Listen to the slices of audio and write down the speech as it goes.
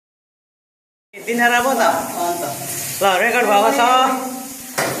दिनरा पो त ल रेकर्ड भएको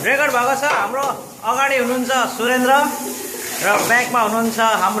छ हाम्रो अगाडि हुनुहुन्छ सुरेन्द्र र ब्याकमा हुनुहुन्छ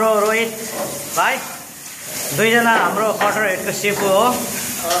हाम्रो रोहित भाइ दुईजना हाम्रो कटर हेडको सिफु हो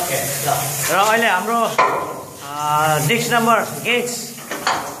र अहिले हाम्रो डिस्क नम्बर गेज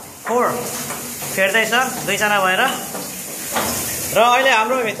 4 फेर्दैछ दुईजना भएर र अहिले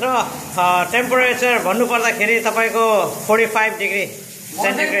हाम्रो भित्र टेम्परेचर भन्नुपर्दाखेरि तपाईको 45 डिग्री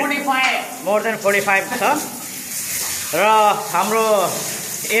सेन्टिग्रेड मोर देन 45 छ र हाम्रो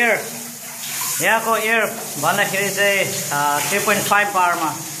एयर यहाँको एयर भन्दाखेरि चाहिँ 3.5 बारमा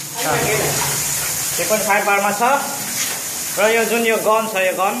 3.5 बारमा छ र यो जुन यो गन छ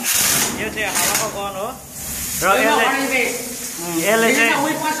यो चाहिँ हावाको गन हो र यसले चाहिँ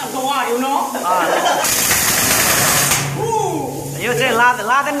यो चाहिँ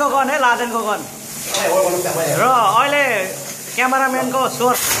लादेनको गन है लादेनको गन र अहिले क्यामेराम्यानको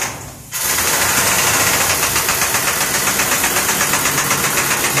सोर्स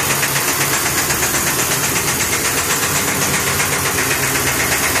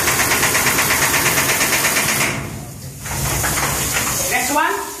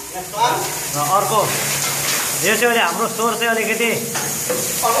अर्को यो चाहिँ अहिले हाम्रो सोर्स चाहिँ अलिकति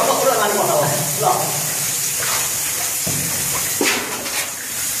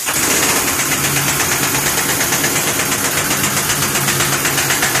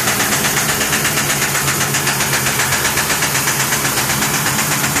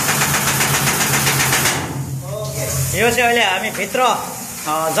यो चाहिँ अहिले हामी भित्र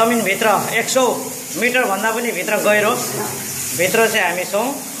जमिनभित्र 100 मिटर भन्दा पनि भित्र गहिरो भित्र चाहिँ हामी छौँ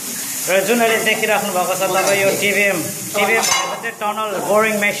र जुन अहिले देखिराख्नु भएको छ तपाईँ यो टिभिएम भनेको चाहिँ टनल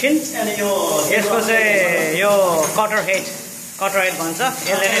बोरिङ मेसिन यसको चाहिँ यो कटर हेड भन्छ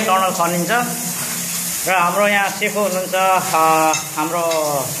यसले नै टनल खनिन्छ र हाम्रो यहाँ सिफु हुनुहुन्छ हाम्रो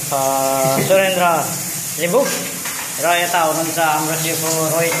सुरेन्द्र लिम्बू र यता हुनुहुन्छ हाम्रो सिफु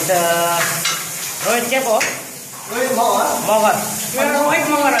रोहित के पो मगर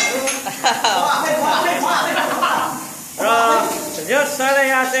र यो सधैँ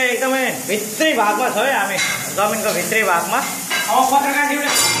यहाँ चाहिँ एकदमै भित्री भागमा छ है हामी जमिनको भित्री भागमा पत्रकार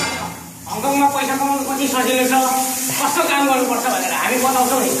हङकङमा पैसा कमाउनु कति सजिलो छ कस्तो काम गर्नुपर्छ भनेर हामी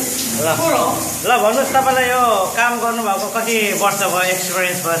बताउँछौँ नि ल भन्नुहोस् तपाईँलाई यो काम गर्नुभएको कति वर्ष भयो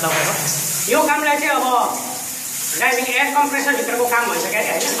एक्सपिरियन्स भयो तपाईँको यो कामलाई चाहिँ अब ड्राइभिङ एयर कम्प्रेसर भित्रको काम भन्छ क्या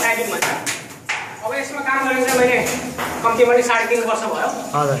होइन ड्राइभिङ भन्छ अब यसमा काम गरेको चाहिँ मैले कम्तीमा 3.5 वर्ष भयो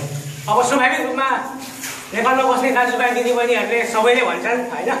हजुर अब स्वाभाविक रूपमा नेपालमा बस्ने दाजुभाइ दिदीबहिनीहरूले सबैले भन्छन्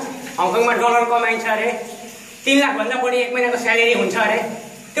होइन हङकङमा डलर कमाइन्छ अरे 3 लाखभन्दा बढी एक महिनाको स्यालेरी हुन्छ अरे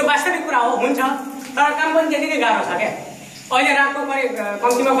त्यो वास्तविक कुरा हो हुन्छ तर काम पनि त्यति नै गाह्रो छ क्या अहिले रातको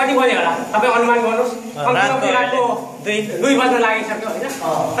कम्तीमा कति बजे होला तपाईँ अनुमान गर्नुहोस् कम्तीमा रातको 2 बज्न लागिसक्यो होइन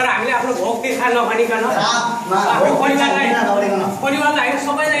तर हामीले आफ्नो भोक तिर्खा नभनिकन आफ्नो परिवारलाई होइन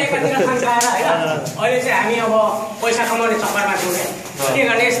सबैलाई एकातिर खाएर होइन अहिले चाहिँ हामी अब पैसा कमाउने चक्करमा छौँ के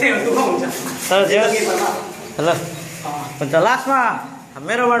गर्ने यस्तै हो दुःख हुन्छ ल हुन्छ लास्टमा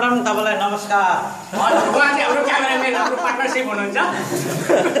मेरोबाट पनि तपाईँलाई नमस्कार उहाँ चाहिँ हाम्रो क्यामेराम्यान हाम्रो पार्टनरसिप हुनुहुन्छ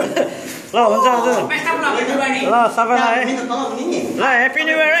ल हुन्छ हजुर ल सबैलाई ल ह्याप्पी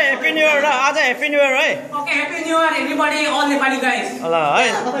न्यू इयर र आज ह्याप्पी न्यू इयर है okay happy new year everybody all Nepali guys ल है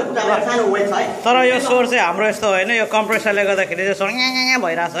तर यो स्वर चाहिँ हाम्रो यस्तो होइन यो कम्प्रेसरले गर्दाखेरि चाहिँ स्वर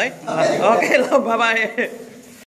भइरहेछ है ओके ल बाइ बाइ